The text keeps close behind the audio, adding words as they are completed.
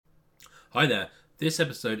Hi there, this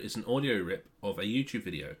episode is an audio rip of a YouTube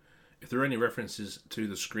video. If there are any references to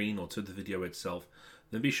the screen or to the video itself,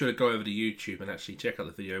 then be sure to go over to YouTube and actually check out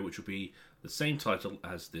the video, which will be the same title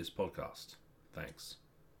as this podcast. Thanks.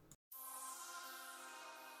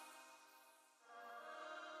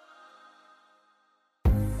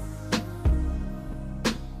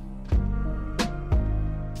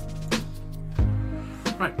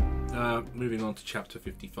 Right, moving on to chapter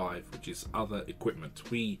 55, which is other equipment.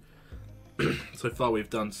 So far we've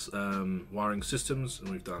done wiring systems, and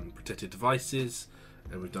we've done protected devices,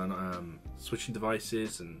 and we've done switching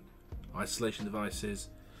devices and isolation devices.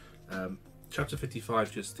 Chapter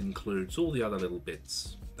 55 just includes all the other little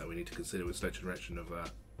bits that we need to consider with selection and erection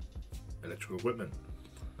of electrical equipment.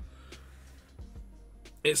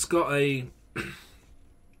 It's got a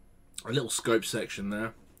little scope section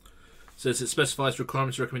there. Says it specifies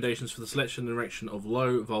requirements and recommendations for the selection and erection of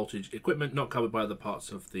low voltage equipment not covered by other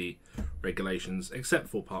parts of the regulations except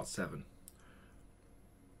for part 7.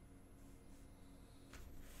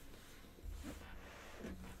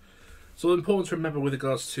 So important to remember with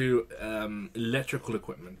regards to electrical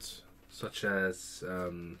equipment such as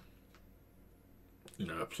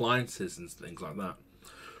appliances and things like that.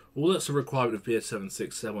 All that's a requirement of BS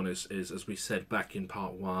 767 is, as we said back in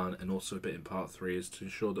part 1 and also a bit in part 3, is to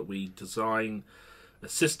ensure that we design a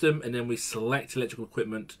system and then we select electrical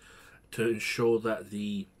equipment to ensure that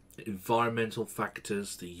the environmental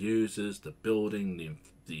factors, the users, the building,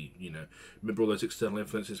 remember all those external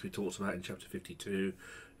influences we talked about in chapter 52,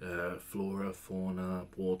 flora, fauna,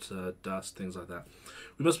 water, dust, things like that.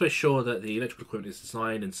 We must make sure that the electrical equipment is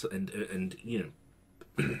designed and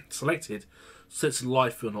selected so its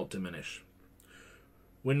life will not diminish.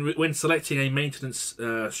 When selecting a maintenance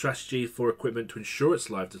strategy for equipment to ensure its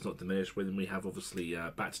life does not diminish, when we have obviously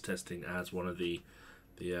batch testing as one of the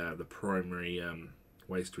primary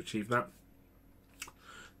ways to achieve that.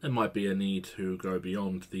 There might be a need to go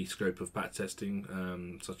beyond the scope of batch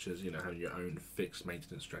testing, such as having your own fixed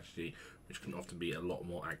maintenance strategy, which can often be a lot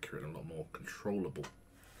more accurate and a lot more controllable.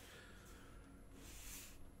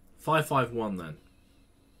 551 then.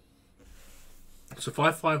 So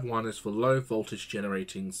 551 is for low voltage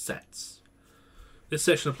generating sets. This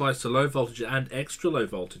section applies to low voltage and extra low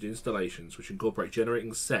voltage installations which incorporate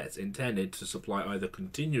generating sets intended to supply either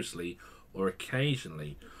continuously or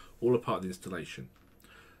occasionally all a part of the installation.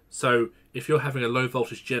 So if you're having a low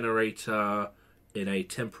voltage generator in a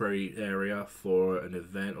temporary area for an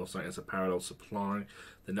event or something as a parallel supply,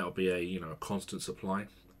 then that will be a constant supply.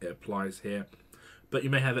 It applies here. But you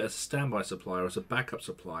may have it as a standby supply or as a backup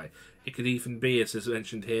supply. It could even be, as is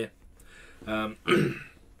mentioned here,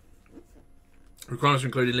 requirements are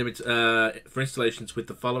included limits for installations with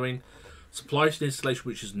the following: supply to an installation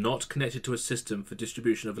which is not connected to a system for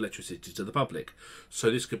distribution of electricity to the public. So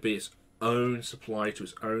this could be its own supply to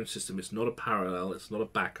its own system. It's not a parallel, it's not a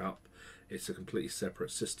backup, it's a completely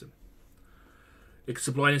separate system. It could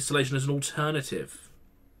supply an installation as an alternative.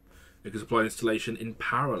 It could supply an installation in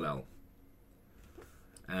parallel,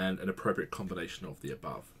 and an appropriate combination of the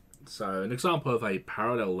above. So an example of a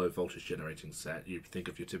parallel low voltage generating set, you think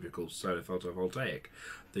of your typical solar photovoltaic.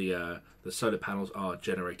 The solar panels are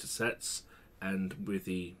generator sets, and with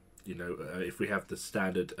the if we have the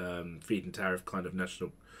standard feed-in tariff kind of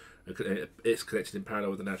national, it's connected in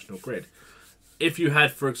parallel with the national grid. If you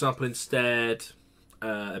had, for example, instead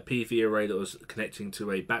a PV array that was connecting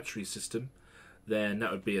to a battery system, then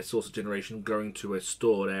that would be a source of generation going to a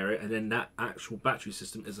stored area, and then that actual battery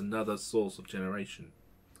system is another source of generation.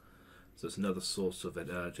 So it's another source of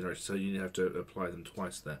generation. So you have to apply them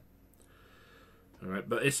twice there. All right,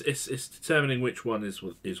 but it's determining which one is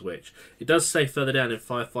which. It does say further down in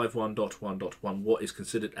 551.1.1 what is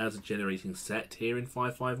considered as a generating set here in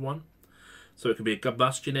 551. So it can be a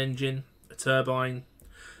combustion engine, a turbine,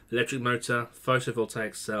 electric motor,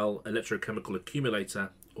 photovoltaic cell, electrochemical accumulator,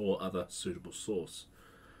 or other suitable source.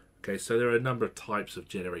 Okay, so there are a number of types of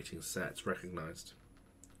generating sets recognised.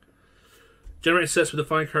 Generating sets with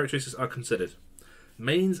defined characteristics are considered: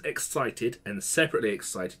 mains excited and separately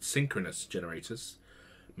excited synchronous generators,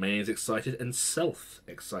 mains excited and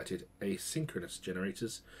self-excited asynchronous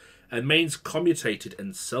generators, and mains commutated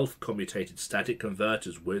and self-commutated static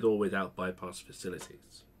converters with or without bypass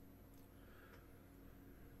facilities.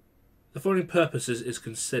 The following purposes is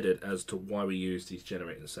considered as to why we use these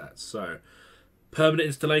generating sets. So, permanent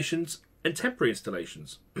installations and temporary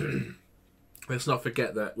installations. Let's not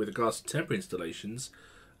forget that with regards to temporary installations,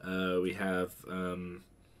 we have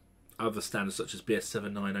other standards such as BS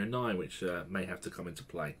 7909, which may have to come into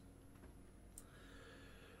play.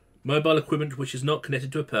 Mobile equipment which is not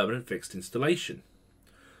connected to a permanent fixed installation.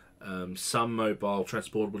 Some mobile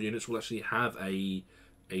transportable units will actually have a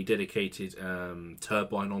dedicated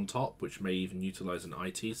turbine on top, which may even utilize an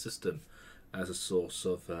IT system as a source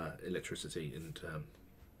of electricity and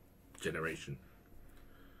generation.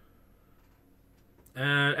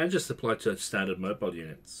 And just apply to standard mobile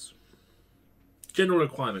units. General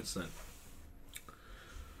requirements then.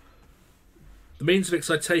 The means of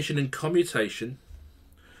excitation and commutation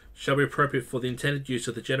shall be appropriate for the intended use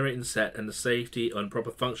of the generating set and the safety and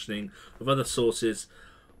proper functioning of other sources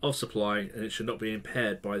of supply, and it should not be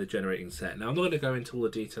impaired by the generating set. Now, I'm not going to go into all the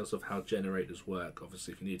details of how generators work.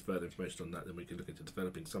 Obviously, if you need further information on that, then we can look into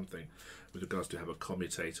developing something with regards to how a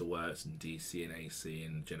commutator works and DC and AC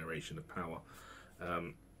and generation of power.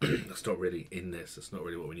 That's not really in this. That's not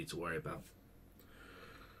really what we need to worry about.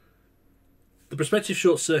 The prospective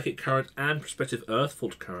short circuit current and prospective earth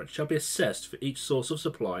fault current shall be assessed for each source of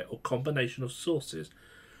supply or combination of sources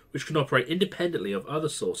which can operate independently of other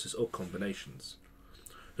sources or combinations.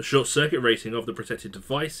 The short circuit rating of the protected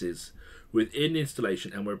devices within the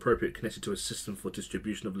installation and where appropriate connected to a system for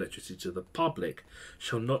distribution of electricity to the public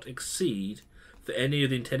shall not exceed for any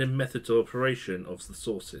of the intended methods of operation of the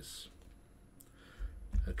sources.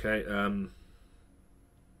 Okay,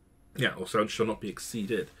 also shall not be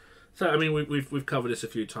exceeded. So, I mean, we've covered this a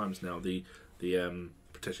few times now. The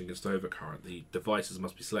protection against overcurrent. The devices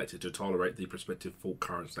must be selected to tolerate the prospective fault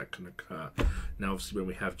currents that can occur. Now, obviously, when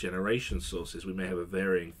we have generation sources, we may have a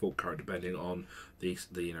varying fault current depending on the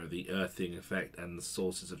earthing effect and the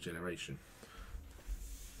sources of generation.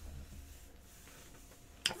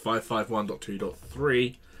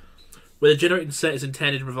 551.2.3. Where the generating set is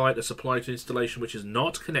intended to provide a supply to installation which is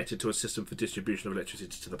not connected to a system for distribution of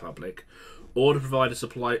electricity to the public, or to provide a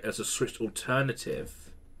supply as a switched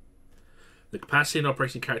alternative, the capacity and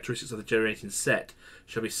operating characteristics of the generating set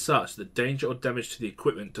shall be such that danger or damage to the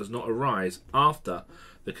equipment does not arise after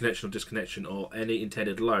the connection or disconnection or any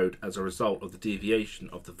intended load as a result of the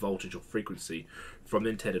deviation of the voltage or frequency from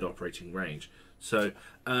the intended operating range. So,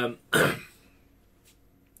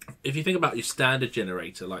 if you think about your standard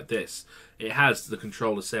generator like this, it has the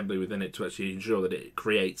control assembly within it to actually ensure that it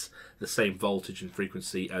creates the same voltage and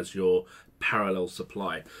frequency as your parallel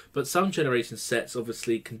supply. But some generating sets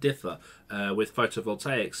obviously can differ. With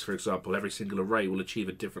photovoltaics, for example, every single array will achieve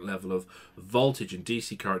a different level of voltage and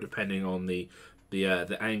DC current depending on the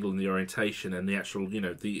angle and the orientation and the actual,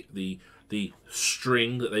 the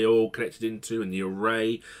string that they all connected into and the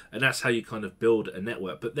array, and that's how you kind of build a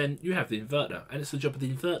network. But then you have the inverter, and it's the job of the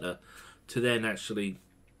inverter to then actually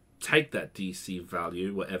take that DC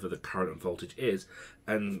value, whatever the current and voltage is,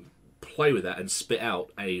 and play with that and spit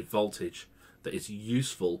out a voltage that is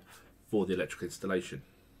useful for the electrical installation.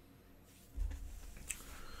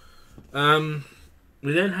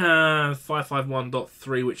 We then have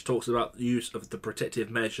 551.3, which talks about the use of the protective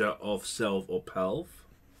measure of SELV or PELV.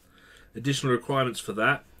 Additional requirements for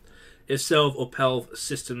that. If SELV or PELV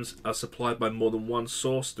systems are supplied by more than one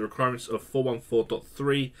source, the requirements of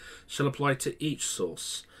 414.3 shall apply to each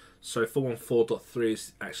source. So 414.3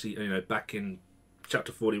 is actually, back in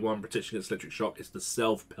Chapter 41, Protection Against Electric Shock, is the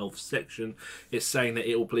SELV PELV section. It's saying that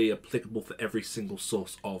it will be applicable for every single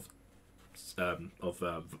source of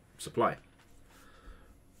supply.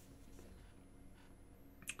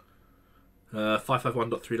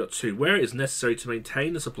 551.3.2. Where it is necessary to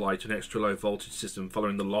maintain the supply to an extra low voltage system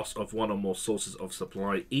following the loss of one or more sources of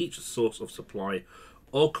supply, each source of supply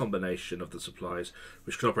or combination of the supplies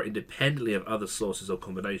which can operate independently of other sources or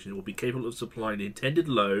combinations will be capable of supplying the intended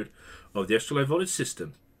load of the extra low voltage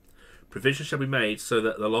system. Provision shall be made so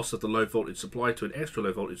that the loss of the low voltage supply to an extra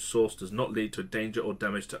low voltage source does not lead to a danger or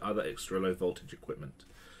damage to other extra low voltage equipment.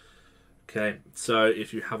 Okay, so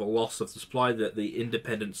if you have a loss of the supply, that the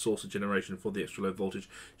independent source of generation for the extra low voltage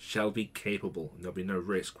shall be capable, and there'll be no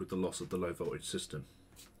risk with the loss of the low voltage system.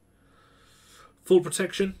 Full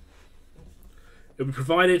protection. It will be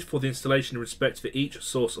provided for the installation in respect for each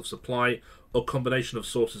source of supply or combination of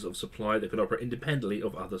sources of supply that can operate independently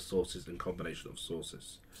of other sources and combination of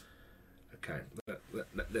sources. Okay,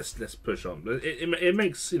 let's push on. It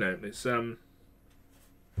makes, it's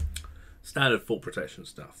standard full protection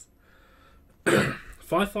stuff.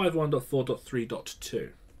 551.4.3.2.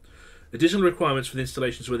 Additional requirements for the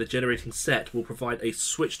installations where the generating set will provide a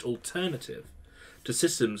switched alternative to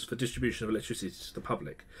systems for distribution of electricity to the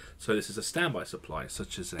public. So this is a standby supply,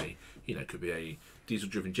 such as could be a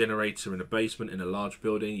diesel-driven generator in a basement in a large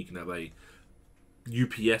building. You can have a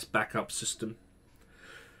UPS backup system.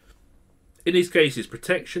 In these cases,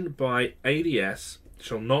 protection by ADS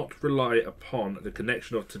shall not rely upon the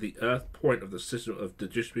connection to the earth point of the system of the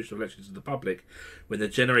distribution of electricity to the public when the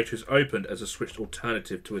generator is opened as a switched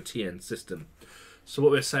alternative to a TN system. So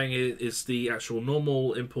what we're saying is the actual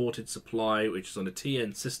normal imported supply, which is on a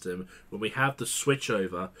TN system, when we have the switch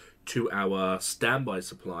over to our standby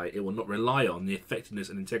supply, it will not rely on the effectiveness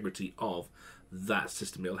and integrity of that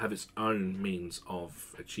system. It will have its own means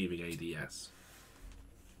of achieving ADS.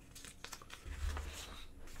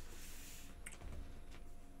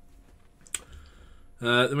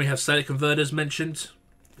 Then we have static converters mentioned,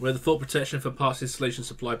 where the fault protection for parts installation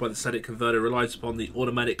supplied by the static converter relies upon the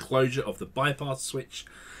automatic closure of the bypass switch,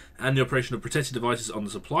 and the operation of protected devices on the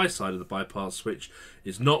supply side of the bypass switch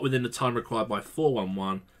is not within the time required by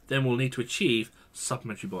 411, then we'll need to achieve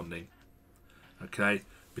supplementary bonding. Okay,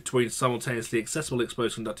 between simultaneously accessible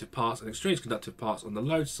exposed conductive parts and extrinsic conductive parts on the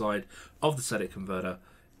load side of the static converter,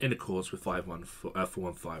 in accordance with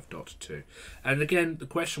 415.2. And again, the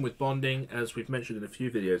question with bonding, as we've mentioned in a few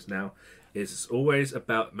videos now, is it's always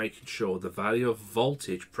about making sure the value of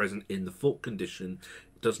voltage present in the fault condition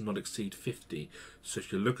does not exceed 50. So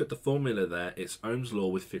if you look at the formula there, it's Ohm's law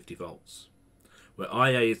with 50 volts, where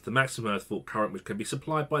IA is the maximum earth fault current which can be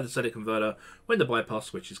supplied by the static converter when the bypass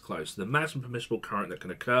switch is closed. So the maximum permissible current that can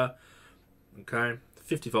occur, okay,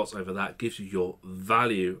 50 volts over that gives you your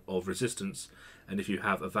value of resistance. And if you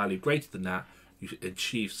have a value greater than that, you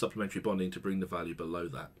achieve supplementary bonding to bring the value below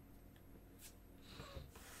that.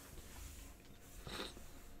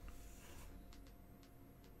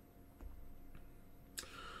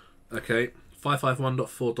 Okay,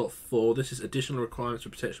 551.4.4. This is additional requirements for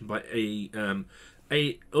protection by a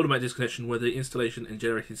automatic disconnection where the installation and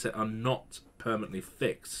generating set are not permanently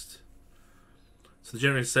fixed. So the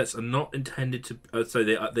generating sets are not intended to.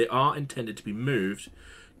 They are intended to be moved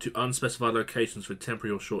to unspecified locations for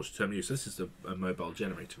temporary or short-term use. This is a mobile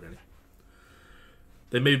generator, really.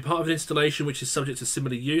 They may be part of an installation which is subject to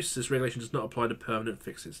similar use. This regulation does not apply to permanent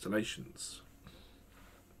fixed installations.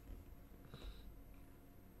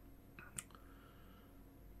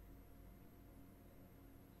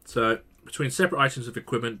 So, between separate items of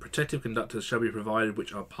equipment, protective conductors shall be provided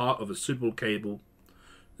which are part of a suitable cable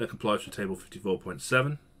that complies with Table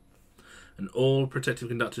 54.7. And all protective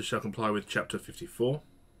conductors shall comply with Chapter 54.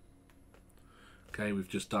 Okay, we've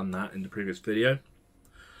just done that in the previous video.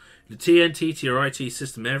 In the TNT or IT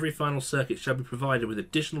system, every final circuit shall be provided with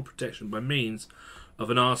additional protection by means of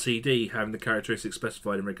an RCD having the characteristics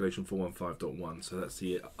specified in Regulation 415.1. So that's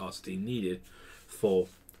the RCD needed for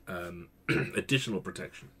additional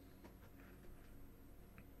protection,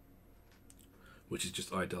 which is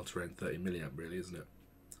just I delta N 30 milliamp, really, isn't it?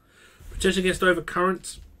 Protection against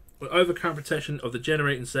overcurrent. When overcurrent protection of the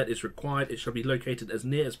generating set is required, it shall be located as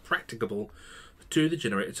near as practicable to the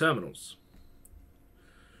generator terminals.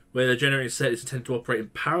 Where the generating set is intended to operate in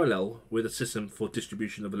parallel with a system for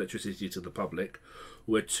distribution of electricity to the public,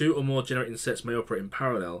 where two or more generating sets may operate in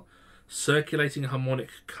parallel, circulating harmonic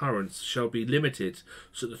currents shall be limited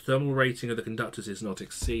so that the thermal rating of the conductors is not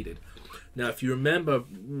exceeded. Now, if you remember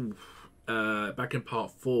back in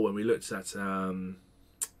part 4 when we looked at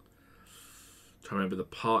I remember the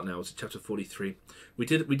part now, it was chapter 43. We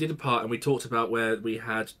did a part and we talked about where we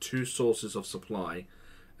had two sources of supply,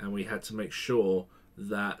 and we had to make sure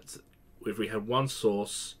that if we had one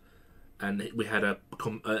source and we had a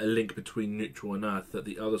link between neutral and earth, that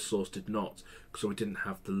the other source did not, so we didn't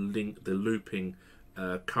have the looping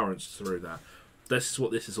currents through that. This is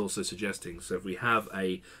what this is also suggesting. So if we have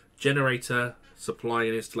a generator supplying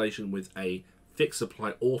an installation with a fixed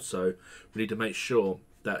supply also, we need to make sure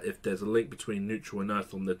that if there's a link between neutral and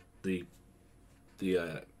earth on the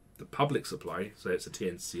public supply, so it's a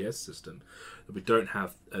TNCS system, that we don't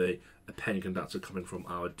have a pen conductor coming from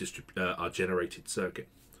our generated circuit.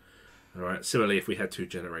 All right. Similarly, if we had two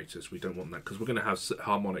generators, we don't want that because we're going to have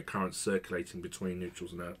harmonic currents circulating between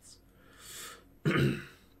neutrals and earths.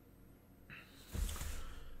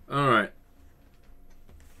 All right.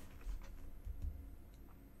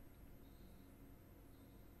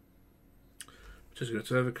 Just going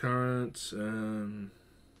to overcurrent.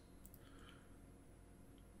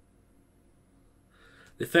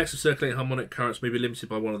 The effects of circulating harmonic currents may be limited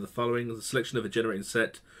by one of the following: the selection of a generating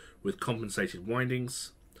set with compensated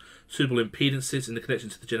windings, suitable impedances in the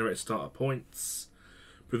connection to the generator starter points,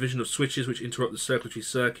 provision of switches which interrupt the circulatory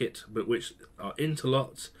circuit but which are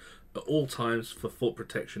interlocked at all times for fault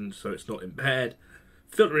protection so it's not impaired,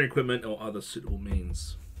 filtering equipment or other suitable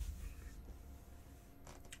means.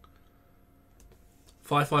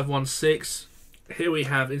 5516. Here we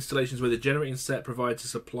have installations where the generating set provides a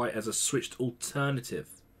supply as a switched alternative.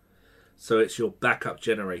 So it's your backup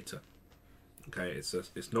generator. Okay, it's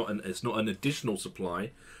not an additional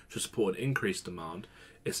supply to support an increased demand.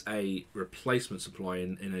 It's a replacement supply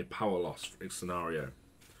in a power loss scenario.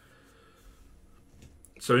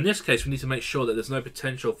 So in this case, we need to make sure that there's no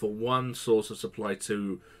potential for one source of supply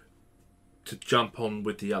to jump on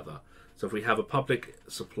with the other. So if we have a public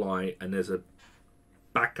supply and there's a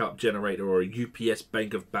backup generator or a UPS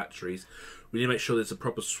bank of batteries, we need to make sure there's a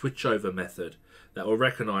proper switchover method that will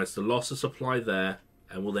recognise the loss of supply there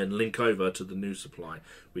and will then link over to the new supply.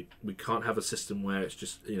 We can't have a system where it's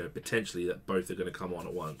just, potentially that both are going to come on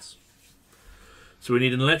at once. So we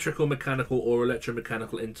need an electrical, mechanical or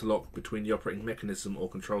electromechanical interlock between the operating mechanism or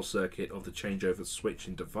control circuit of the changeover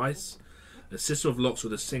switching device, a system of locks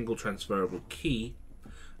with a single transferable key,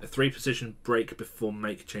 a 3-position break before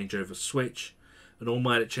make changeover switch, an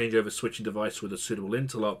automatic changeover switching device with a suitable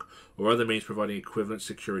interlock, or other means providing equivalent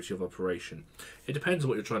security of operation. It depends on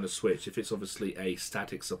what you're trying to switch. If it's obviously a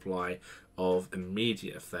static supply of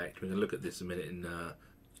immediate effect, we're going to look at this in a minute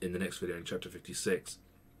in the next video in chapter 56,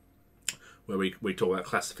 where we talk about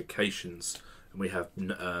classifications, and we have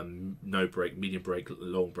no break, medium break,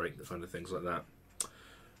 long break, the kind of things like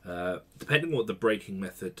that. Depending on what the braking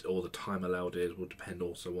method or the time allowed is, will depend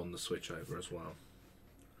also on the switchover as well.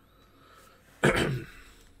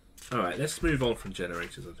 Alright, let's move on from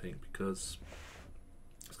generators, I think, because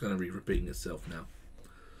it's going to be repeating itself now.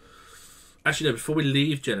 Actually, no, before we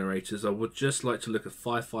leave generators, I would just like to look at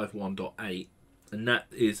 551.8, and that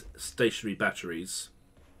is stationary batteries.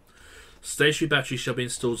 Stationary batteries shall be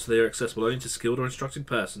installed so they are accessible only to skilled or instructed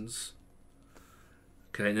persons.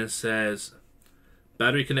 Okay, and then it says,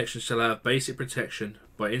 battery connections shall have basic protection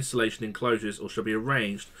by installation enclosures or shall be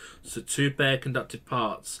arranged so 2 bare conductive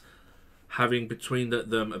parts having between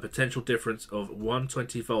them a potential difference of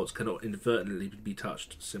 120 volts cannot inadvertently be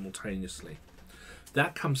touched simultaneously.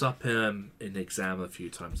 That comes up in the exam a few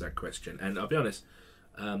times, that question, and I'll be honest,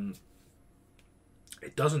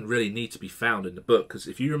 it doesn't really need to be found in the book, because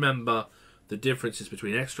if you remember the differences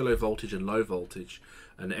between extra low voltage and low voltage,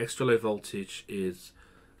 and extra low voltage is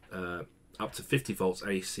up to 50 volts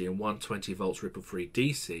AC and 120 volts ripple free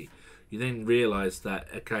DC, you then realise that,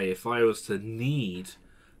 okay, if I was to need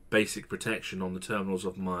basic protection on the terminals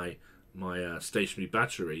of my stationary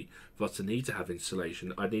battery, if I was to need to have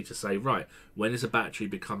insulation, I'd need to say, right, when is a battery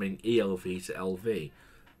becoming ELV to LV?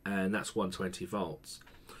 And that's 120 volts.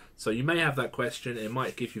 So you may have that question. It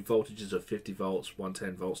might give you voltages of 50 volts,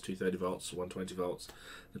 110 volts, 230 volts, 120 volts.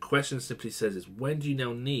 The question simply says is, when do you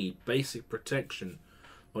now need basic protection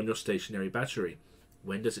on your stationary battery?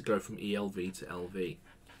 When does it go from ELV to LV?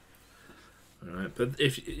 Alright, but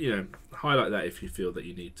if highlight that if you feel that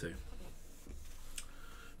you need to.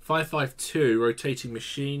 552, rotating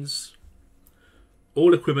machines.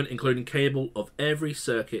 All equipment, including cable of every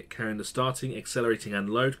circuit carrying the starting, accelerating and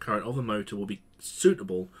load current of a motor, will be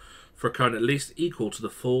suitable for a current at least equal to the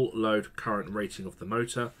full load current rating of the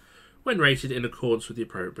motor, when rated in accordance with the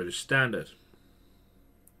appropriate British standard.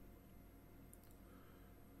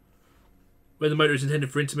 Where the motor is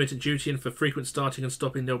intended for intermittent duty and for frequent starting and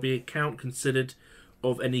stopping, there will be account considered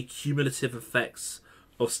of any cumulative effects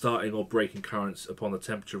of starting or breaking currents upon the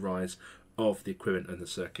temperature rise of the equipment and the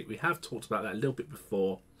circuit. We have talked about that a little bit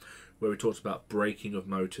before, where we talked about braking of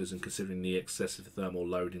motors and considering the excessive thermal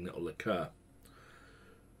loading that will occur.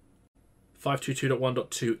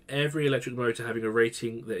 522.1.2, every electric motor having a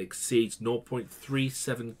rating that exceeds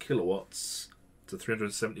 0.37 kilowatts to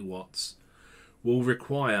 370 watts will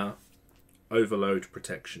require overload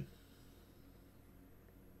protection.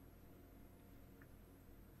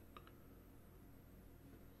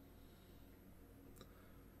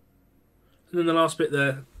 And then the last bit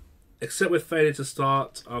there, except with failure to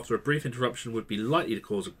start after a brief interruption would be likely to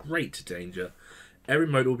cause a great danger, every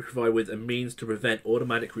motor will be provided with a means to prevent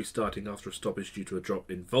automatic restarting after a stoppage due to a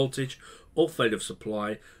drop in voltage or failure of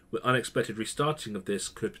supply, where unexpected restarting of this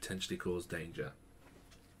could potentially cause danger.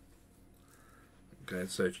 Okay,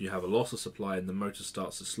 so if you have a loss of supply and the motor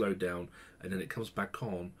starts to slow down and then it comes back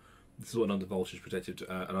on, this is what an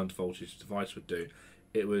undervoltage device would do.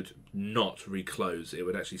 It would not reclose. It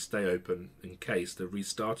would actually stay open in case the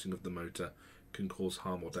restarting of the motor can cause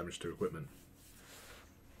harm or damage to equipment.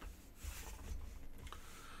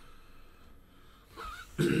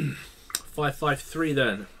 .553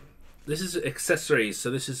 then. This is accessories,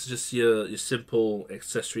 so this is just your simple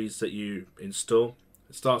accessories that you install.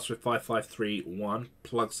 It starts with 553.1,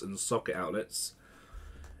 plugs and socket outlets.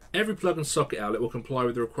 Every plug and socket outlet will comply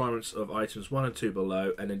with the requirements of items 1 and 2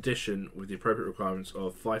 below, and in addition with the appropriate requirements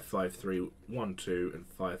of 553.12 and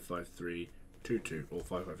 553.22, or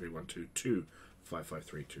 553.122 to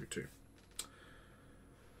 553.22.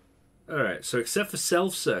 Alright, so except for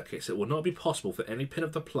self-circuits, it will not be possible for any pin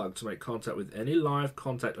of the plug to make contact with any live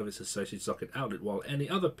contact of its associated socket outlet, while any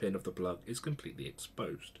other pin of the plug is completely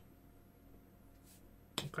exposed.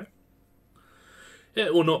 Okay.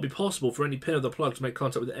 It will not be possible for any pin of the plug to make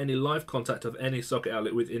contact with any live contact of any socket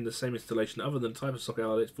outlet within the same installation other than the type of socket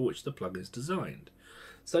outlet for which the plug is designed.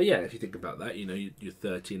 So yeah, if you think about that, you know, your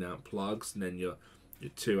 13 amp plugs and then your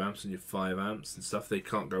 2 amps and your 5 amps and stuff, they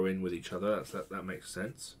can't go in with each other. That makes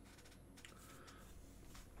sense.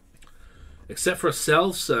 Except for a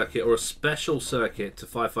cell circuit or a special circuit to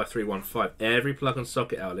 55315, every plug and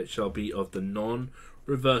socket outlet shall be of the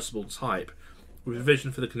non-reversible type, with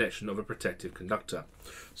provision for the connection of a protective conductor.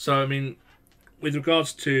 So, I mean, with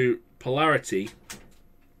regards to polarity,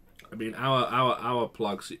 I mean, our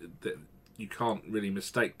plugs, you can't really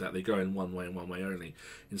mistake that. They go in one way and one way only.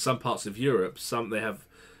 In some parts of Europe, they have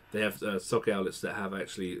socket outlets that have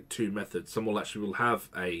actually two methods. Some will have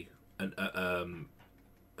an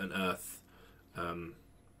earth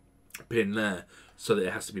pin there, so that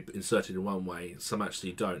it has to be inserted in one way. Some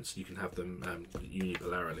actually don't, so you can have them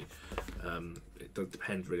unipolarly. It does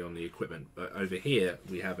depend really on the equipment, but over here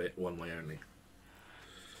we have it one way only.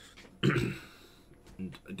 And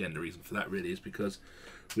again, the reason for that really is because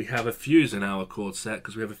we have a fuse in our cord set,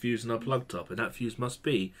 because we have a fuse in our plug top, and that fuse must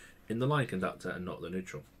be in the line conductor and not the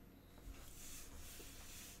neutral.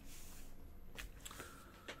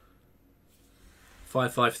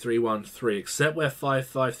 Five 55313, except where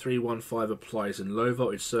 55315 applies in low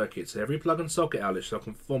voltage circuits, every plug and socket outlet shall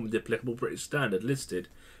conform with the applicable British standard listed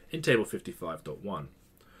in table 55.1.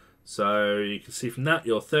 So you can see from that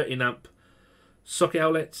your 13 amp socket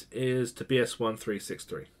outlet is to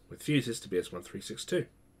BS1363 with fuses to BS1362.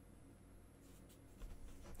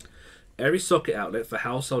 Every socket outlet for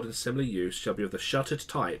household and similar use shall be of the shuttered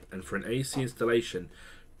type, and for an AC installation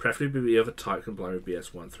preferably be of a type complying with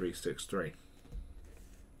BS1363.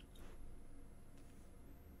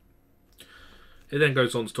 It then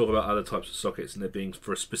goes on to talk about other types of sockets and they're being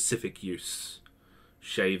for a specific use.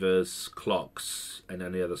 Shavers, clocks, and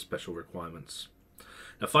any other special requirements.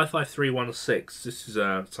 Now 55316, this is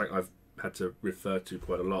something I've had to refer to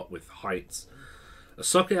quite a lot with heights. A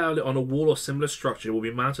socket outlet on a wall or similar structure will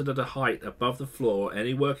be mounted at a height above the floor or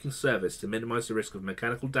any working surface to minimise the risk of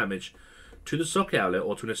mechanical damage to the socket outlet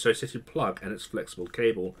or to an associated plug and its flexible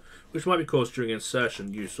cable, which might be caused during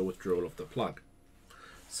insertion, use or withdrawal of the plug.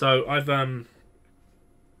 So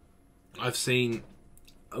I've seen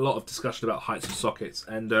a lot of discussion about heights of sockets,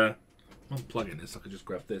 and I'm plugging this, I could just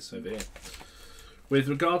grab this over here. With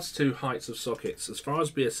regards to heights of sockets, as far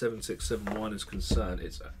as BS7671 is concerned,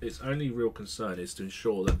 its only real concern is to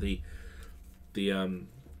ensure that the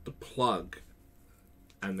plug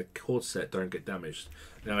and the cord set don't get damaged.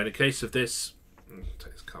 Now, in the case of this,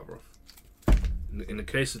 take this cover off. In the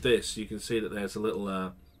case of this, you can see that there's a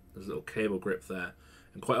little cable grip there,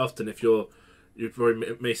 and quite often, if you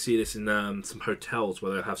probably may see this in some hotels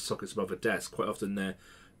where they'll have sockets above a desk. Quite often they're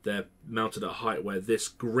mounted at a height where this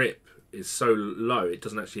grip is so low it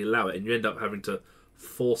doesn't actually allow it, and you end up having to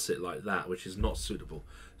force it like that, which is not suitable.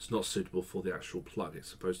 It's not suitable for the actual plug. It's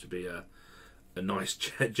supposed to be a nice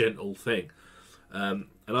gentle thing. And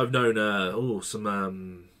I've known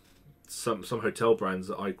some hotel brands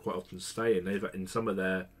that I quite often stay in. They've in some of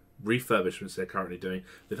their refurbishments they're currently doing,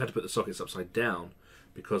 they've had to put the sockets upside down,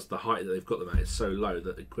 because the height that they've got them at is so low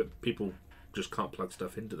that people just can't plug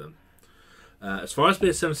stuff into them. As far as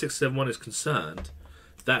BS7671 is concerned,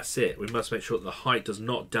 that's it. We must make sure that the height does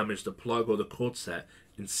not damage the plug or the cord set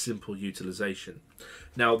in simple utilisation.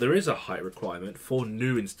 Now, there is a height requirement for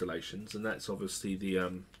new installations, and that's obviously the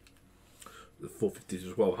 450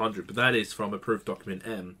 to 1200, but that is from approved document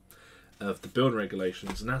M of the building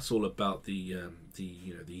regulations, and that's all about the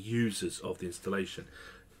users of the installation.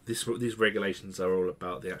 These regulations are all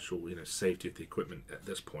about the actual safety of the equipment at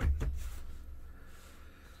this point.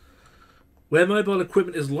 Where mobile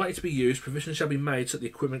equipment is likely to be used, provision shall be made so that the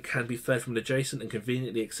equipment can be fed from an adjacent and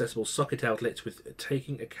conveniently accessible socket outlet, with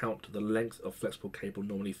taking account of the length of flexible cable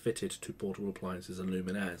normally fitted to portable appliances and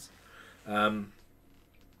luminaires. There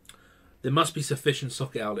must be sufficient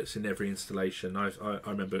socket outlets in every installation. I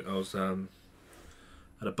remember I was at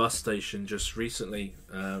a bus station just recently,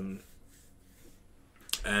 and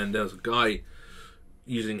there was a guy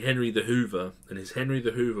using Henry the Hoover, and his Henry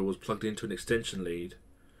the Hoover was plugged into an extension lead,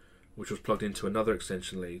 which was plugged into another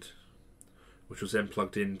extension lead, which was then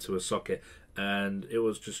plugged into a socket, and it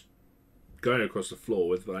was just going across the floor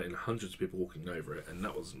with hundreds of people walking over it. And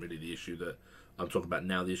that wasn't really the issue that I'm talking about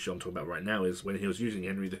now. The issue I'm talking about right now is when he was using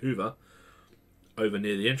Henry the Hoover over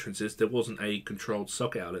near the entrances, there wasn't a controlled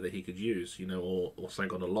socket outlet that he could use, or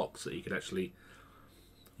something on the lock so that he could actually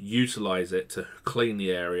utilize it to clean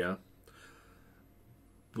the area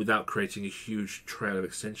without creating a huge trail of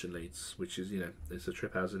extension leads, which is, it's a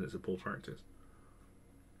trip hazard and it's a poor practice.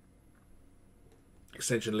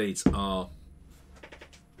 Extension leads are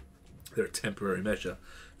They're a temporary measure.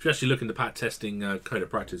 If you actually look in the PAT testing code of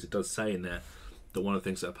practice, it does say in there that one of the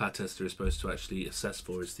things that a PAT tester is supposed to actually assess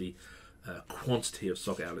for is the quantity of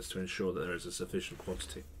socket outlets to ensure that there is a sufficient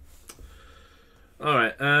quantity.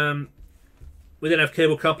 Alright, we then have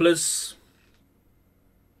cable couplers.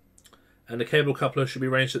 And the cable coupler should be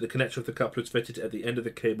arranged so that the connector of the coupler is fitted at the end of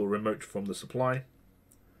the cable remote from the supply.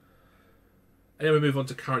 And then we move on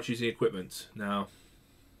to current using equipment. Now,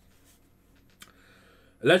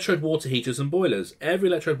 electrode water heaters and boilers. Every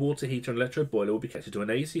electrode water heater and electrode boiler will be connected to an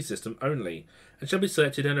AC system only and shall be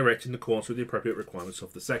selected and erected in accordance with the appropriate requirements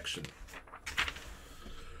of the section.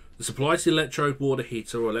 The supply to the electrode water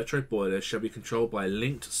heater or electrode boiler shall be controlled by a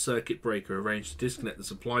linked circuit breaker arranged to disconnect the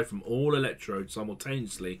supply from all electrodes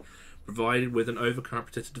simultaneously, provided with an overcurrent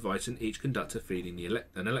protected device in each conductor feeding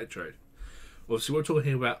an electrode. Obviously, what we're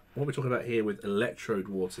talking about here with electrode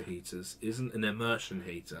water heaters isn't an immersion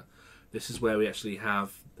heater. This is where we actually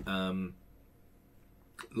have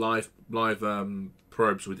live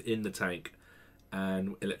probes within the tank,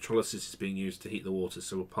 and electrolysis is being used to heat the water,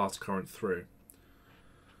 so we'll pass current through.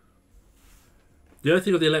 The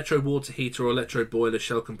earthing of the electrode water heater or electrode boiler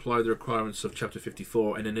shall comply with the requirements of Chapter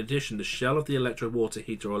 54, and in addition, the shell of the electrode water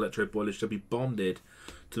heater or electrode boiler shall be bonded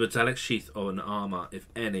to the metallic sheath of an armour, if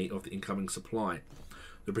any, of the incoming supply.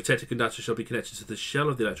 The protected conductor shall be connected to the shell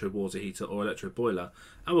of the electrode water heater or electrode boiler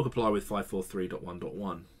and will comply with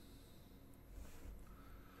 543.1.1.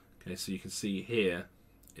 Okay, so you can see here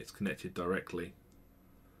it's connected directly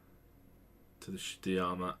to the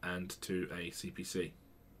armour and to a CPC.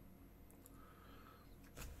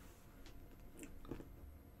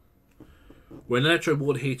 When an electrode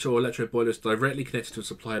water heater or electrode boiler is directly connected to a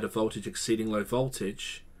supply at a voltage exceeding low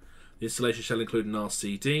voltage, the installation shall include an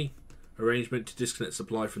RCD arrangement to disconnect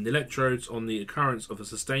supply from the electrodes on the occurrence of a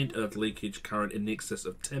sustained earth leakage current in excess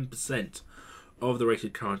of 10% of the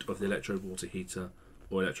rated current of the electrode water heater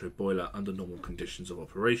or electrode boiler under normal conditions of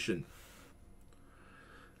operation.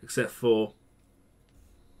 Except for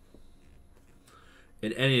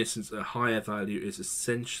in any instance a higher value is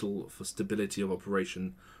essential for stability of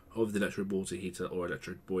operation of the electrode water heater or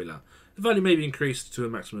electrode boiler. The value may be increased to a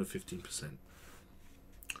maximum of 15%.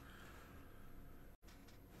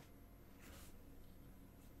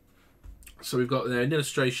 So we've got an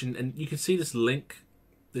illustration, and you can see this link,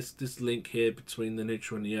 this link here between the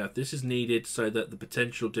neutral and the earth. This is needed so that the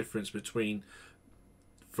potential difference between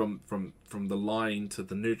from the line to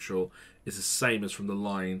the neutral is the same as from the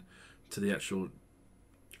line to the actual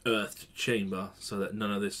earthed chamber, so that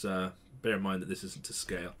none of this. Bear in mind that this isn't to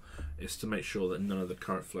scale. It's to make sure that none of the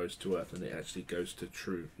current flows to earth and it actually goes to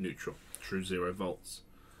true neutral, true 0 volts.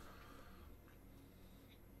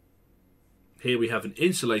 Here we have an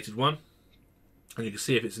insulated one, and you can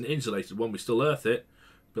see if it's an insulated one we still earth it,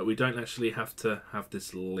 but we don't actually have to have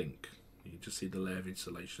this link. You can just see the layer of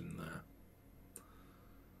insulation there.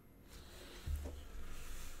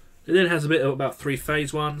 It then has a bit of about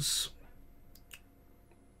 3-phase ones,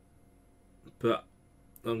 but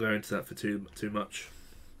I won't go into that for too much.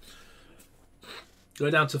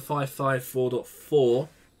 Go down to 554.4.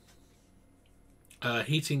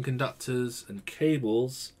 Heating conductors and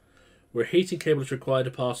cables. Where a heating cable is required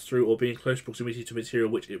to pass through or be in close proximity to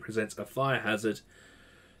material which it presents a fire hazard,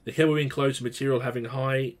 the cable being close to material having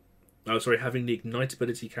the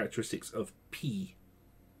ignitability characteristics of P,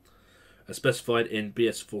 as specified in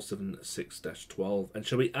BS 476-12, and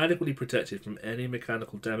shall be adequately protected from any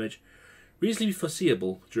mechanical damage reasonably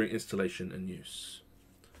foreseeable during installation and use.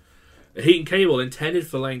 A heating cable intended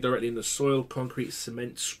for laying directly in the soil, concrete,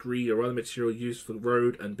 cement, screed, or other material used for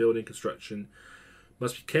road and building construction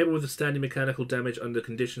must be capable of withstanding mechanical damage under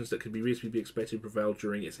conditions that can be reasonably expected to prevail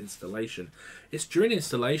during its installation. It's during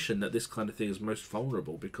installation that this kind of thing is most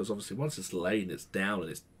vulnerable, because obviously once it's laid and it's down and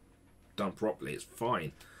it's done properly, it's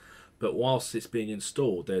fine. But whilst it's being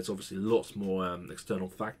installed, there's obviously lots more external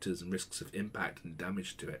factors and risks of impact and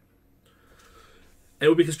damage to it. It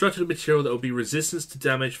will be constructed of material that will be resistant to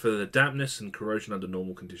damage for the dampness and corrosion under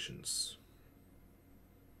normal conditions.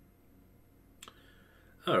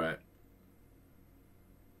 Alright.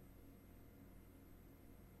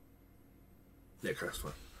 Yeah, that's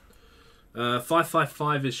fine.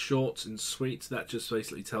 555 is short and sweet. That just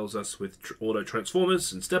basically tells us with auto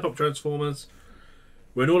transformers and step-up transformers.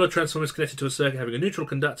 When auto transformer is connected to a circuit having a neutral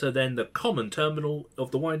conductor, then the common terminal of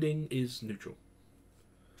the winding is neutral.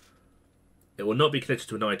 It will not be connected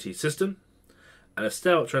to an IT system, and a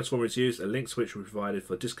step-up transformer is used. A link switch will be provided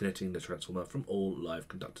for disconnecting the transformer from all live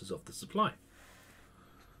conductors of the supply.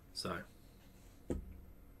 So,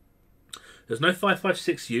 there's no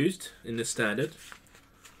 556 used in this standard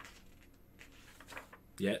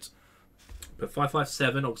yet, But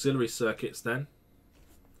 557 auxiliary circuits then.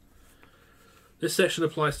 This section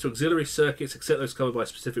applies to auxiliary circuits except those covered by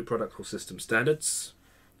specific product or system standards.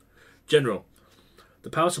 General.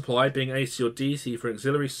 The power supply, being AC or DC for an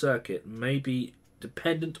auxiliary circuit, may be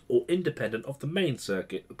dependent or independent of the main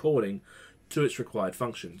circuit according to its required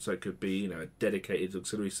function. So it could be, a dedicated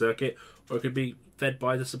auxiliary circuit, or it could be fed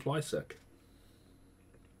by the supply circuit.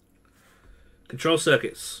 Control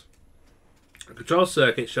circuits. A control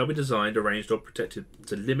circuit shall be designed, arranged, or protected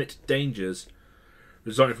to limit dangers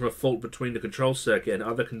resulting from a fault between the control circuit and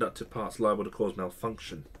other conductive parts liable to cause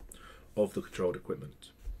malfunction of the controlled equipment.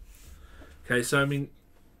 Okay, so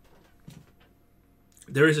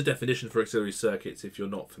there is a definition for auxiliary circuits if you're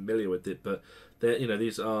not familiar with it, but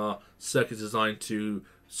these are circuits designed to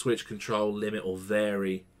switch, control, limit, or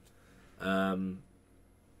vary the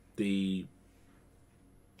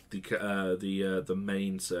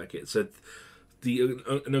main circuit. So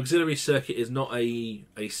an auxiliary circuit is not a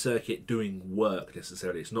circuit doing work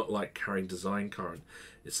necessarily. It's not like carrying design current.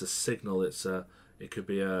 It's a signal. It could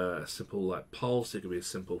be a simple pulse. It could be a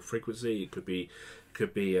simple frequency. It could be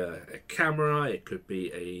a camera. It could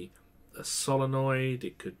be a solenoid.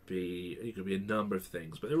 It could be a number of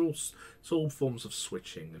things. But it's all forms of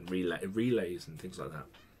switching and relays and things like that.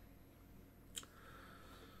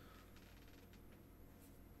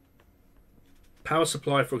 Power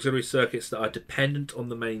supply for auxiliary circuits that are dependent on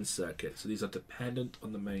the main circuit. So these are dependent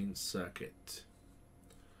on the main circuit.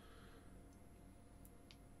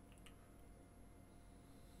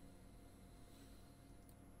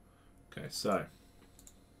 Okay, so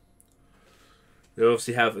we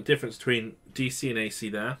obviously have a difference between DC and AC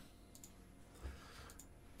there.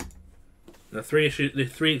 Now, the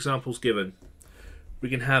three examples given, we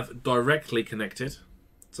can have directly connected.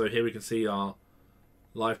 So here we can see our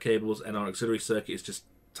live cables and our auxiliary circuit is just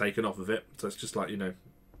taken off of it. So it's just like,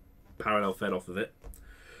 parallel fed off of it.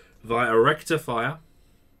 Via a rectifier.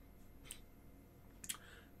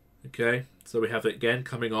 Okay, so we have it again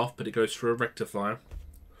coming off, but it goes through a rectifier.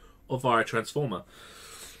 Or via a transformer.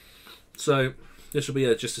 So this would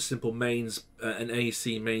be just a simple mains, an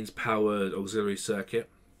AC mains powered auxiliary circuit.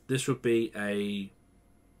 This would be an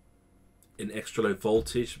extra low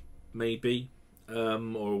voltage, maybe, or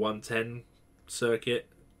a 110 circuit,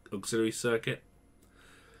 auxiliary circuit.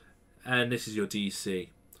 And this is your DC.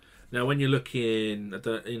 Now, when you're looking at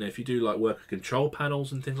if you do like work with control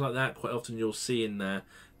panels and things like that, quite often you'll see in there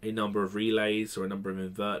a number of relays or a number of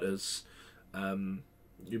inverters.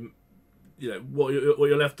 What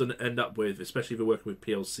you'll often end up with, especially if you're working with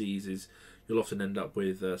PLCs, is you'll often end up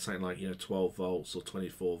with something like 12 volts or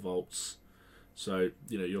 24 volts. So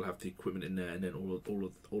you'll have the equipment in there, and then all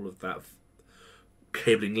of that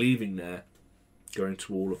cabling leaving there, going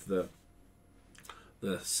to all of the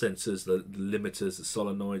sensors, the limiters, the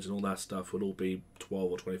solenoids, and all that stuff will all be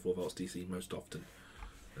 12 or 24 volts DC most often.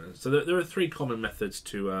 So there are three common methods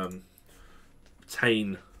to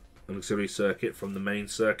obtain an auxiliary circuit from the main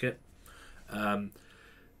circuit.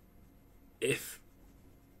 If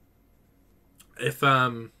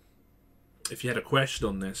you had a question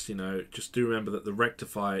on this, just do remember that the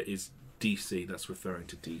rectifier is DC. That's referring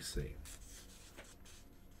to DC.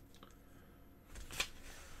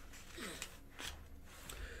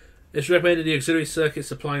 It's recommended the auxiliary circuit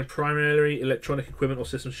supplying primarily electronic equipment or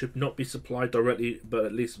systems should not be supplied directly, but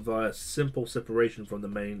at least via simple separation from the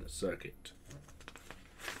main circuit.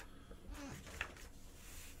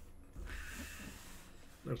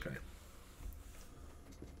 Okay.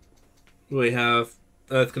 We have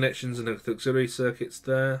earth connections and auxiliary circuits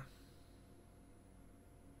there.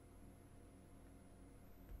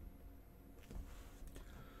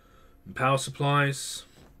 And power supplies,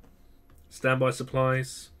 standby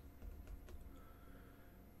supplies.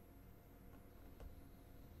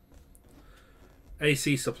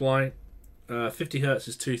 AC supply, 50 Hertz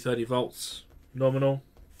is 230 volts nominal,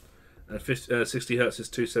 and 60 Hertz is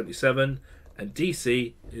 277, and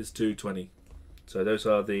DC is 220. So those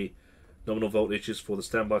are the nominal voltages for the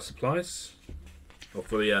standby supplies, or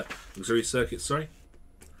for the auxiliary circuits, sorry.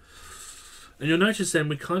 And you'll notice then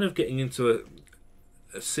we're kind of getting into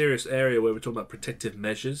a serious area where we're talking about protective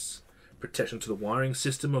measures, protection to the wiring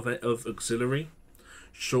system of auxiliary,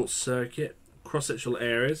 short circuit, cross-sectional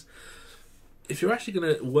areas. If you're actually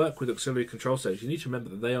going to work with auxiliary control stations, you need to remember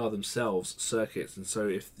that they are themselves circuits, and so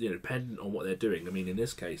if dependent on what they're doing, in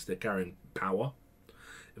this case they're carrying power.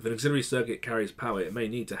 If an auxiliary circuit carries power, it may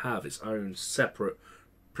need to have its own separate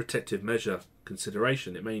protective measure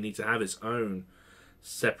consideration. It may need to have its own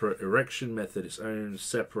separate erection method, its own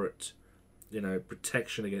separate,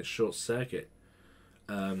 protection against short circuit,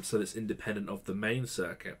 so that's independent of the main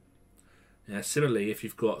circuit. Similarly, if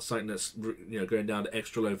you've got something that's going down to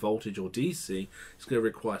extra low voltage or DC, it's going to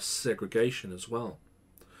require segregation as well.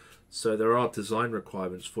 So there are design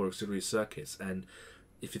requirements for auxiliary circuits, and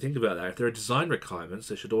if you think about that, if there are design requirements,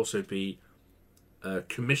 there should also be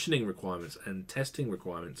commissioning requirements and testing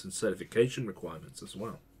requirements and certification requirements as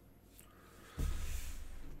well.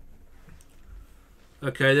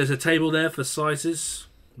 Okay, there's a table there for sizes.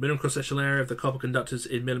 Minimum cross-sectional area of the copper conductors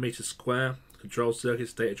in millimeters square. Control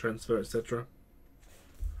circuits, data transfer, etc.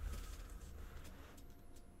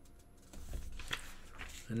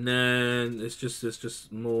 And then there's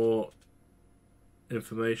just more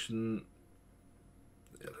information.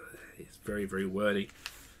 It's very, very wordy.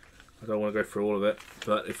 I don't want to go through all of it.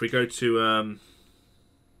 But if we go to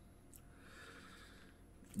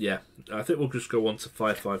yeah, I think we'll just go on to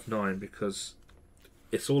 559 because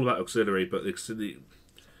it's all about auxiliary, but the auxiliary,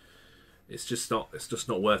 it's just not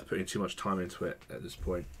worth putting too much time into it at this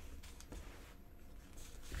point.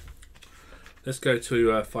 Let's go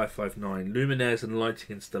to 559, luminaires and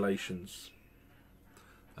lighting installations.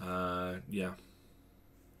 Yeah.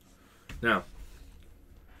 Now,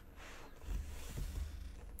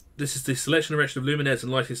 this is the selection and erection of luminaires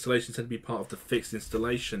and lighting installations tend to be part of the fixed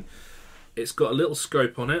installation. It's got a little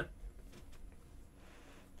scope on it.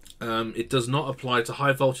 It does not apply to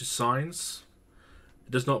high voltage signs.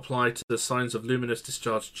 It does not apply to the signs of luminous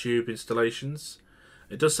discharge tube installations.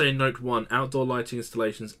 It does say in note 1, outdoor lighting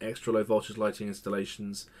installations, extra low voltage lighting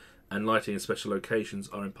installations, and lighting in special locations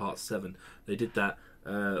are in part 7. They did that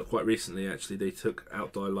quite recently actually. They took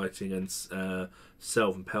outdoor lighting and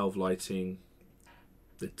self and pelv lighting.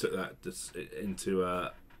 They took that into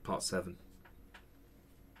part 7.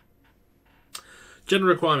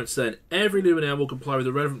 General requirements then. Every luminaire will comply with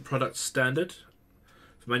the relevant product standard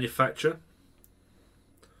for manufacture.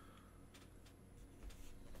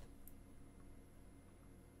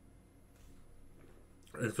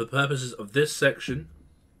 And for the purposes of this section,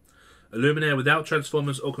 a luminaire without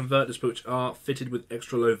transformers or converters which are fitted with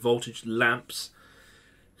extra low voltage lamps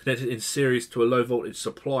connected in series to a low voltage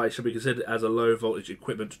supply shall be considered as a low voltage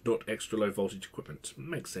equipment, not extra low voltage equipment.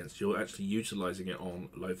 Makes sense. You're actually utilising it on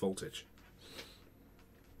low voltage.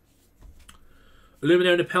 A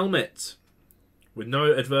luminaire in a pelmet with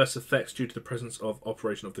no adverse effects due to the presence of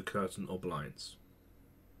operation of the curtain or blinds.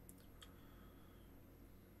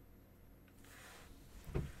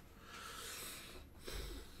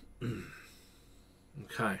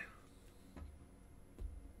 Okay.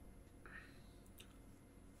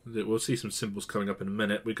 We'll see some symbols coming up in a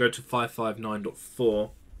minute. We go to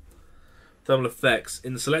 559.4. Thermal effects.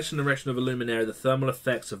 In the selection and erection of a luminaire, the thermal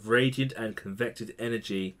effects of radiant and convected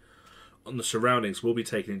energy on the surroundings will be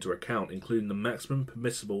taken into account, including the maximum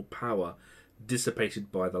permissible power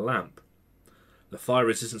dissipated by the lamp, the fire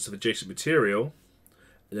resistance of adjacent material,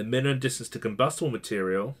 the minimum distance to combustible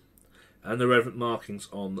material, and the relevant markings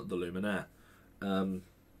on the luminaire.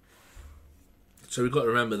 So we've got to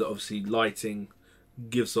remember that obviously lighting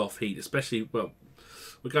gives off heat, especially, well,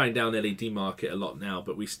 we're going down the LED market a lot now,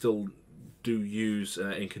 but we still do use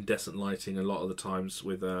incandescent lighting a lot of the times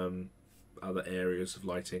with other areas of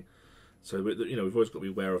lighting. So we've always got to be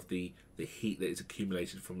aware of the heat that is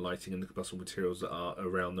accumulated from lighting and the combustible materials that are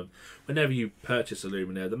around them. Whenever you purchase a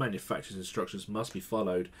luminaire, the manufacturer's instructions must be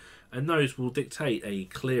followed, and those will dictate a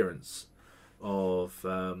clearance of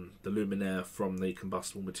the luminaire from the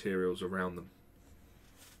combustible materials around them.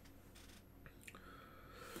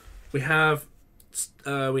 We have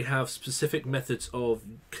specific methods of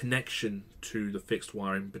connection to the fixed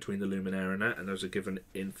wiring between the luminaire and that, and those are given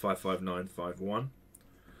in 559.5.1.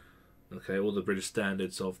 Okay, all the British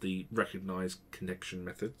standards of the recognised connection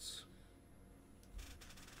methods.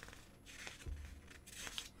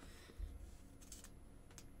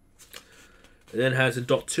 It then has in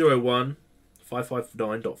 .201,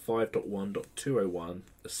 559.5.1.201,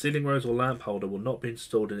 a ceiling rose or lamp holder will not be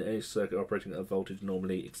installed in any circuit operating at a voltage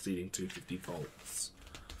normally exceeding 250 volts.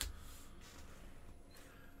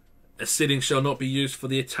 A ceiling shall not be used for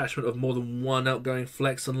the attachment of more than one outgoing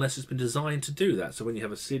flex unless it's been designed to do that. So when you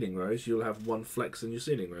have a ceiling rose, you'll have one flex in your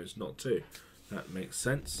ceiling rose, not two. That makes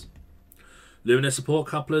sense. Luminaire support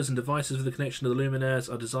couplers and devices for the connection of the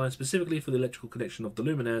luminaires are designed specifically for the electrical connection of the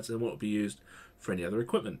luminaires and won't be used for any other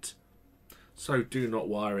equipment. So do not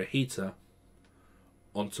wire a heater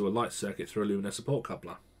onto a light circuit through a luminaire support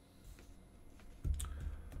coupler.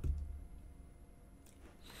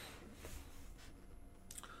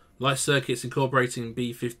 Light circuits incorporating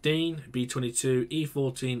B15, B22,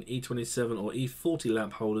 E14, E27 or E40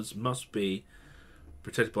 lamp holders must be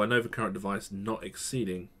protected by an overcurrent device not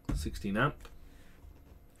exceeding 16 amp.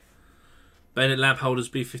 Bayonet lamp holders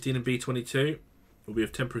B15 and B22 will be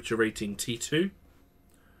of temperature rating T2.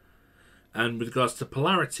 And with regards to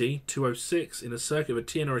polarity, 206 in a circuit of a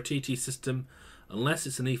TN or a TT system, unless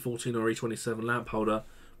it's an E14 or E27 lamp holder,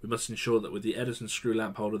 we must ensure that with the Edison screw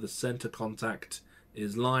lamp holder, the center contact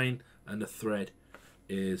is line and the thread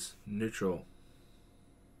is neutral.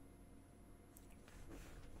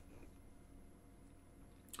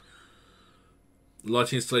 The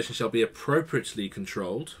lighting installation shall be appropriately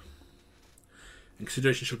controlled, and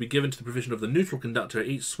consideration should be given to the provision of the neutral conductor at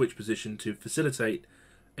each switch position to facilitate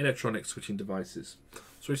electronic switching devices.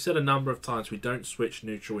 So we've said a number of times we don't switch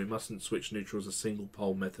neutral, we mustn't switch neutral as a single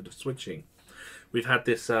pole method of switching. We've had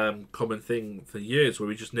this common thing for years where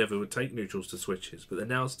we just never would take neutrals to switches, but they're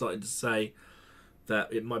now starting to say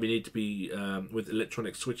that it might need to be, with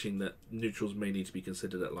electronic switching, that neutrals may need to be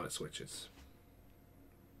considered at light switches.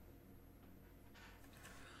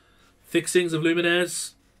 Fixings of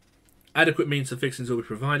luminaires. Adequate means of fixings will be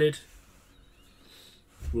provided.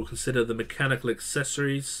 We'll consider the mechanical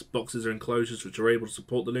accessories, boxes or enclosures which are able to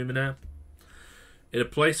support the luminaire. In a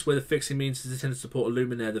place where the fixing means is intended to support a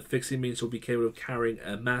luminaire, the fixing means will be capable of carrying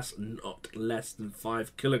a mass not less than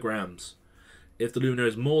 5 kilograms. If the luminaire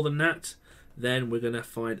is more than that, then we're going to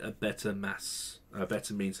find a better mass, a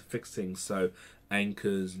better means of fixing, so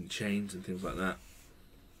anchors and chains and things like that.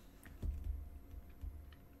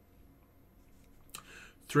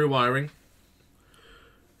 Through wiring.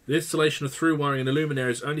 The installation of through wiring in a luminaire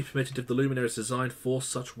is only permitted if the luminaire is designed for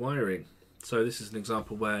such wiring. So this is an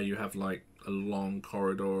example where you have like a long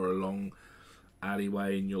corridor or a long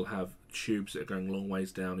alleyway, and you'll have tubes that are going long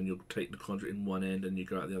ways down, and you'll take the conduit in one end and you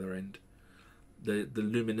go out the other end. The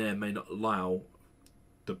luminaire may not allow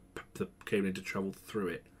the cabling to travel through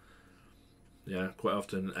it. Yeah, quite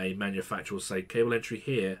often a manufacturer will say cable entry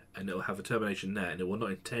here, and it will have a termination there, and it will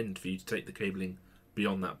not intend for you to take the cabling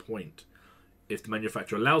beyond that point. If the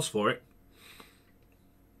manufacturer allows for it,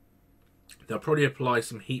 they'll probably apply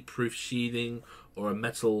some heat-proof sheathing or a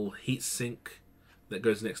metal heat sink that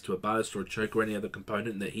goes next to a ballast or a choke or any other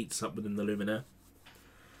component that heats up within the luminaire.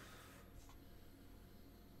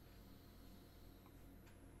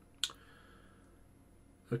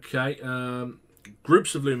 Okay,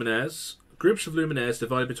 groups of luminaires. Groups of luminaires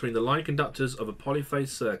divided between the line conductors of a polyphase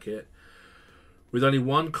circuit with only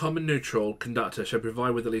one common neutral conductor shall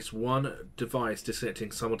provide with at least one device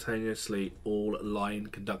disconnecting simultaneously all line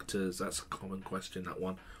conductors. That's a common question, that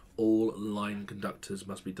one. All line conductors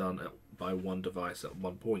must be done by one device at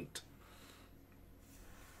one point.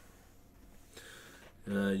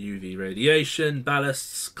 UV radiation,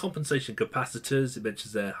 ballasts, compensation capacitors. It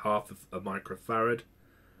mentions there half of a microfarad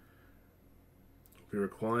will be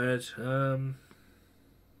required.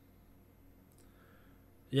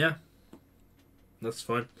 Yeah. That's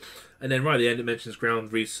fine. And then right at the end it mentions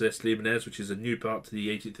ground recessed luminaires, which is a new part to the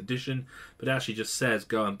 18th edition, but it actually just says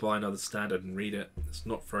go and buy another standard and read it. It's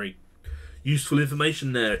not very useful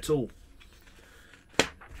information there at all. It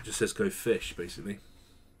just says go fish, basically.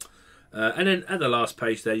 And then at the last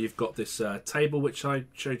page there you've got this table which I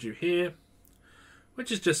showed you here,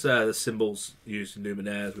 which is just the symbols used in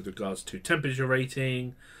luminaires with regards to temperature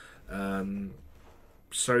rating,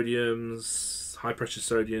 sodiums, high pressure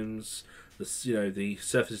sodiums, the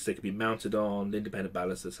surfaces they can be mounted on, independent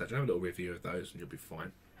ballasts, etc. Have a little review of those and you'll be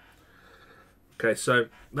fine. Okay, so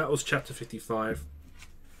that was chapter 55.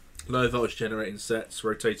 Low voltage generating sets,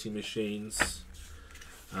 rotating machines,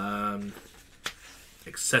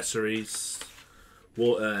 accessories,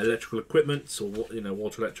 electrical equipment, or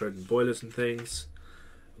water electrode and boilers and things,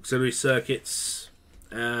 auxiliary circuits,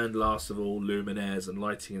 and last of all, luminaires and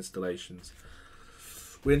lighting installations.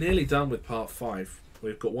 We're nearly done with part 5.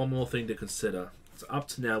 We've got one more thing to consider. So up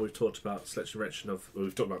to now, we've talked about selection erection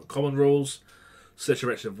we've talked about common rules, selection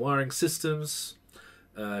erection of wiring systems,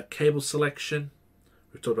 cable selection.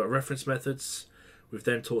 We've talked about reference methods. We've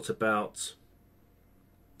then talked about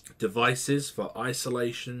devices for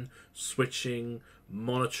isolation, switching,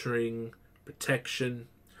 monitoring, protection.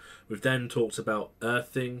 We've then talked about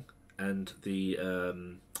earthing and the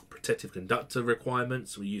protective conductor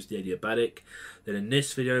requirements. We used the adiabatic. Then in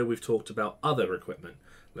this video we've talked about other equipment,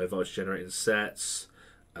 low voltage generating sets,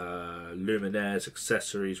 luminaires,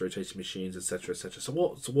 accessories, rotating machines, etc, etc. So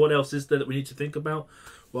what else is there that we need to think about?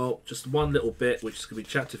 Well, just one little bit, which is going to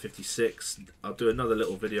be chapter 56. I'll do another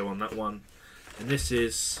little video on that one, and this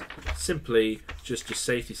is simply just your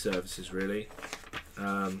safety services, really.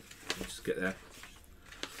 Let me just get there.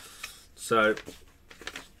 So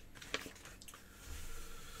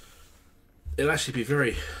it'll actually be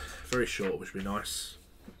very, very short, which will be nice.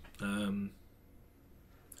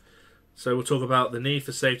 So we'll talk about the need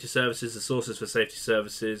for safety services, the sources for safety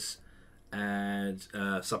services, and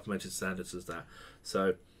supplemented standards as that.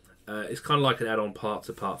 So it's kind of like an add-on part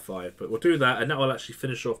to part 5, but we'll do that, and that will actually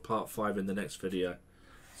finish off part 5 in the next video.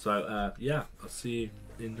 So yeah, I'll see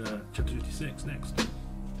you in chapter 56 next.